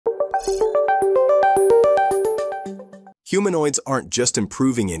Humanoids aren't just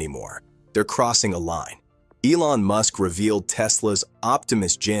improving anymore, they're crossing a line. Elon Musk revealed Tesla's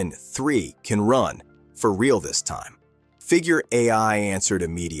Optimus Gen 3 can run, for real this time. Figure AI answered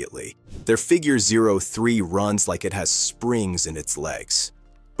immediately. Their Figure 03 runs like it has springs in its legs.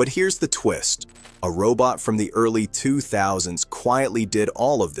 But here's the twist. A robot from the early 2000s quietly did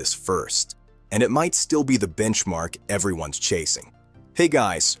all of this first, and it might still be the benchmark everyone's chasing. Hey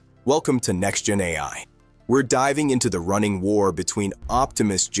guys, welcome to Next Gen AI. We're diving into the running war between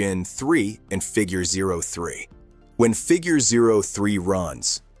Optimus Gen 3 and Figure 03. When Figure 03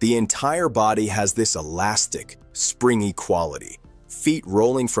 runs, the entire body has this elastic, springy quality. Feet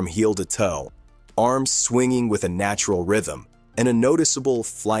rolling from heel to toe, arms swinging with a natural rhythm, and a noticeable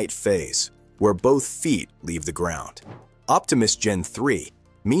flight phase, where both feet leave the ground. Optimus Gen 3,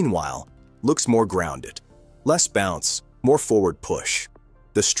 meanwhile, looks more grounded. Less bounce, more forward push.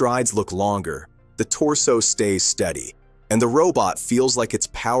 The strides look longer, the torso stays steady, and the robot feels like it's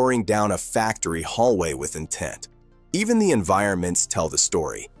powering down a factory hallway with intent. Even the environments tell the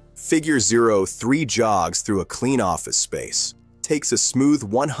story. Figure 03 jogs through a clean office space, takes a smooth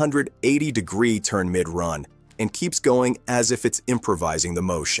 180-degree turn mid-run, and keeps going as if it's improvising the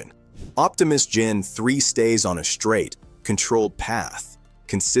motion. Optimus Gen 3 stays on a straight, controlled path,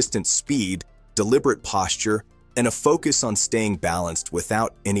 consistent speed, deliberate posture, and a focus on staying balanced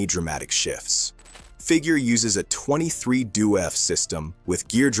without any dramatic shifts. Figure uses a 23-DoF system with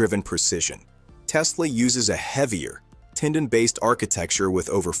gear-driven precision. Tesla uses a heavier, tendon-based architecture with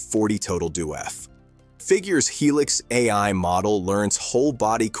over 40 total DoF. Figure's Helix AI model learns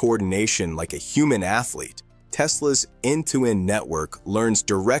whole-body coordination like a human athlete. Tesla's end-to-end network learns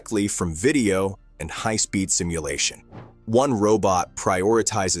directly from video and high-speed simulation. One robot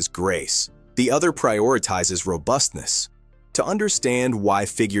prioritizes grace, the other prioritizes robustness. To understand why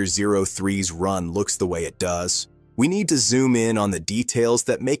Figure 03's run looks the way it does, we need to zoom in on the details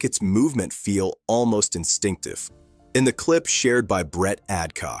that make its movement feel almost instinctive. In the clip shared by Brett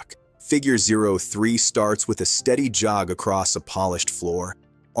Adcock, Figure 03 starts with a steady jog across a polished floor,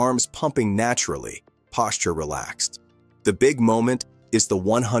 arms pumping naturally, posture relaxed. The big moment is the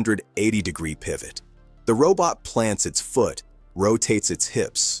 180-degree pivot. The robot plants its foot, rotates its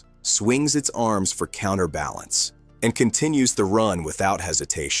hips, swings its arms for counterbalance, and continues the run without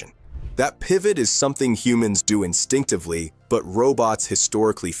hesitation. That pivot is something humans do instinctively, but robots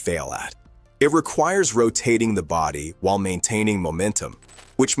historically fail at. It requires rotating the body while maintaining momentum,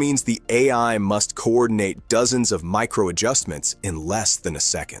 which means the AI must coordinate dozens of micro-adjustments in less than a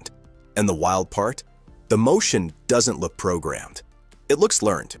second. And the wild part? The motion doesn't look programmed. It looks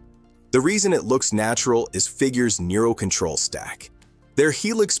learned. The reason it looks natural is Figure's neural control stack. Their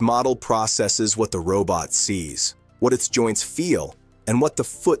Helix model processes what the robot sees, what its joints feel, and what the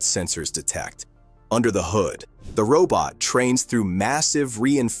foot sensors detect. Under the hood, the robot trains through massive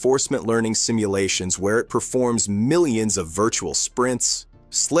reinforcement learning simulations where it performs millions of virtual sprints,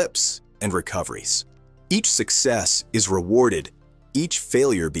 slips, and recoveries. Each success is rewarded, each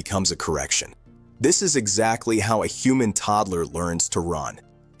failure becomes a correction. This is exactly how a human toddler learns to run,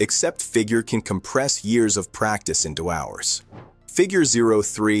 except Figure can compress years of practice into hours. Figure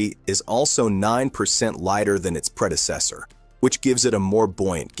 03 is also 9% lighter than its predecessor, which gives it a more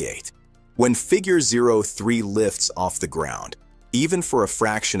buoyant gait. When Figure 03 lifts off the ground, even for a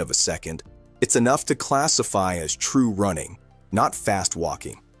fraction of a second, it's enough to classify as true running, not fast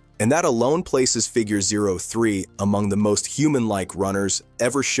walking. And that alone places Figure 03 among the most human-like runners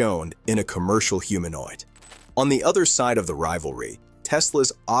ever shown in a commercial humanoid. On the other side of the rivalry,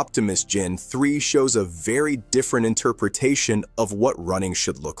 Tesla's Optimus Gen 3 shows a very different interpretation of what running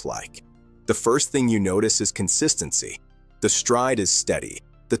should look like. The first thing you notice is consistency. The stride is steady,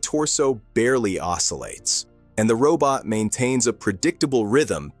 the torso barely oscillates, and the robot maintains a predictable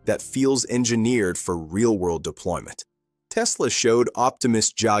rhythm that feels engineered for real-world deployment. Tesla showed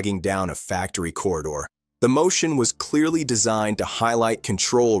Optimus jogging down a factory corridor. The motion was clearly designed to highlight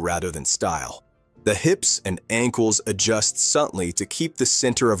control rather than style. The hips and ankles adjust subtly to keep the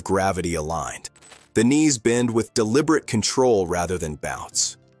center of gravity aligned. The knees bend with deliberate control rather than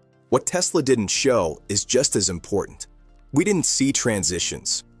bounce. What Tesla didn't show is just as important. We didn't see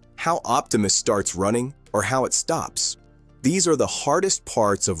transitions, how Optimus starts running or how it stops. These are the hardest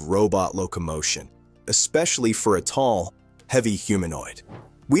parts of robot locomotion, especially for a tall, heavy humanoid.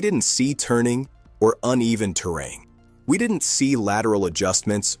 We didn't see turning or uneven terrain. We didn't see lateral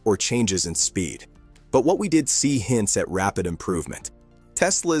adjustments or changes in speed. But what we did see hints at rapid improvement.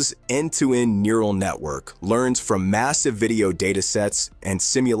 Tesla's end-to-end neural network learns from massive video datasets and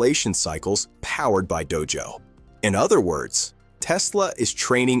simulation cycles powered by Dojo. In other words, Tesla is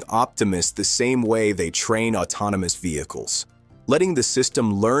training Optimus the same way they train autonomous vehicles, letting the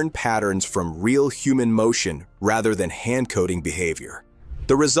system learn patterns from real human motion rather than hand-coding behavior.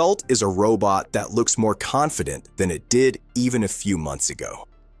 The result is a robot that looks more confident than it did even a few months ago.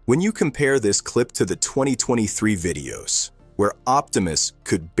 When you compare this clip to the 2023 videos, where Optimus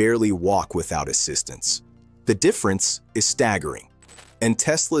could barely walk without assistance, the difference is staggering. And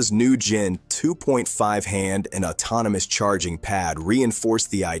Tesla's new Gen 2.5 hand and autonomous charging pad reinforce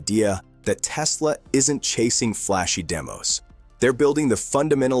the idea that Tesla isn't chasing flashy demos. They're building the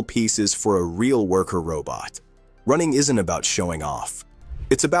fundamental pieces for a real worker robot. Running isn't about showing off.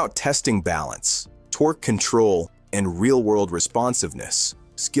 It's about testing balance, torque control, and real-world responsiveness,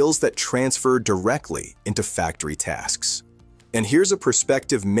 skills that transfer directly into factory tasks. And here's a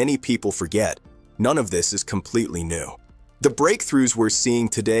perspective many people forget. None of this is completely new. The breakthroughs we're seeing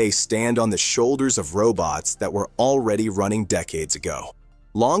today stand on the shoulders of robots that were already running decades ago.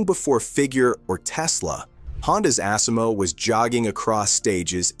 Long before Figure or Tesla, Honda's Asimo was jogging across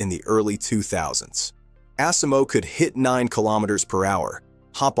stages in the early 2000s. Asimo could hit 9 kilometers per hour,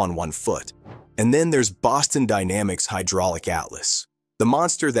 hop on one foot. And then there's Boston Dynamics' Hydraulic Atlas, the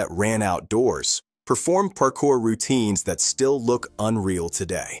monster that ran outdoors, performed parkour routines that still look unreal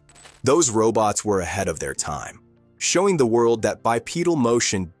today. Those robots were ahead of their time, showing the world that bipedal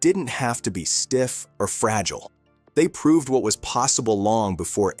motion didn't have to be stiff or fragile. They proved what was possible long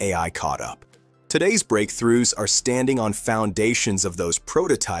before AI caught up. Today's breakthroughs are standing on foundations of those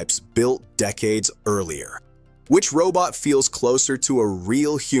prototypes built decades earlier. Which robot feels closer to a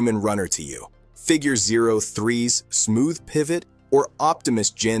real human runner to you? Figure 03's smooth pivot or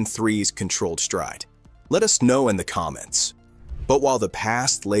Optimus Gen 3's controlled stride? Let us know in the comments. But while the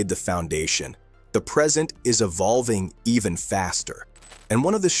past laid the foundation, the present is evolving even faster. And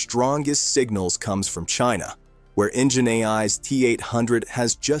one of the strongest signals comes from China, where Engine AI's T800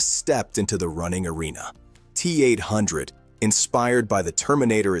 has just stepped into the running arena. T800, inspired by the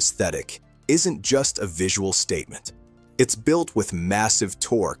Terminator aesthetic, isn't just a visual statement. It's built with massive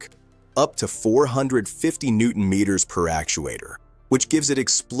torque, up to 450 Newton-meters per actuator, which gives it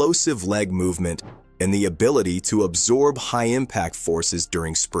explosive leg movement and the ability to absorb high-impact forces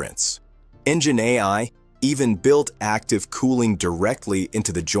during sprints. Engine AI even built active cooling directly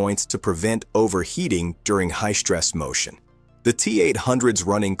into the joints to prevent overheating during high-stress motion. The T800's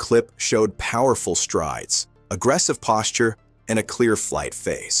running clip showed powerful strides, aggressive posture, and a clear flight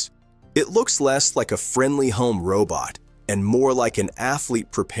phase. It looks less like a friendly home robot and more like an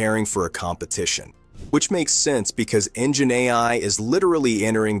athlete preparing for a competition, which makes sense because Engine AI is literally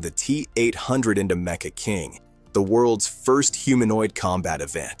entering the T800 into Mecha King, the world's first humanoid combat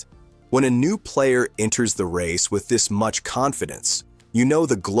event. When a new player enters the race with this much confidence, you know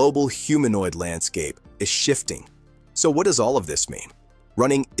the global humanoid landscape is shifting. So what does all of this mean?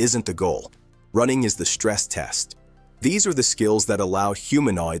 Running isn't the goal. Running is the stress test. These are the skills that allow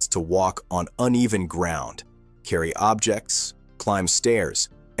humanoids to walk on uneven ground, carry objects, climb stairs,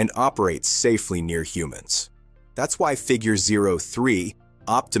 and operate safely near humans. That's why Figure 03,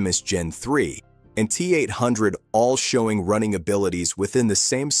 Optimus Gen 3, and T800 all showing running abilities within the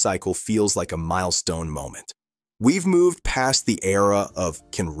same cycle feels like a milestone moment. We've moved past the era of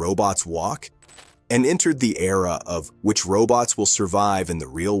 "can robots walk?" and entered the era of which robots will survive in the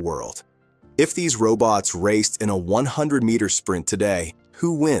real world. If these robots raced in a 100-meter sprint today,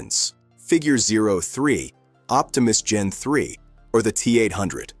 who wins? Figure 03, Optimus Gen 3, or the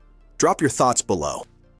T800? Drop your thoughts below.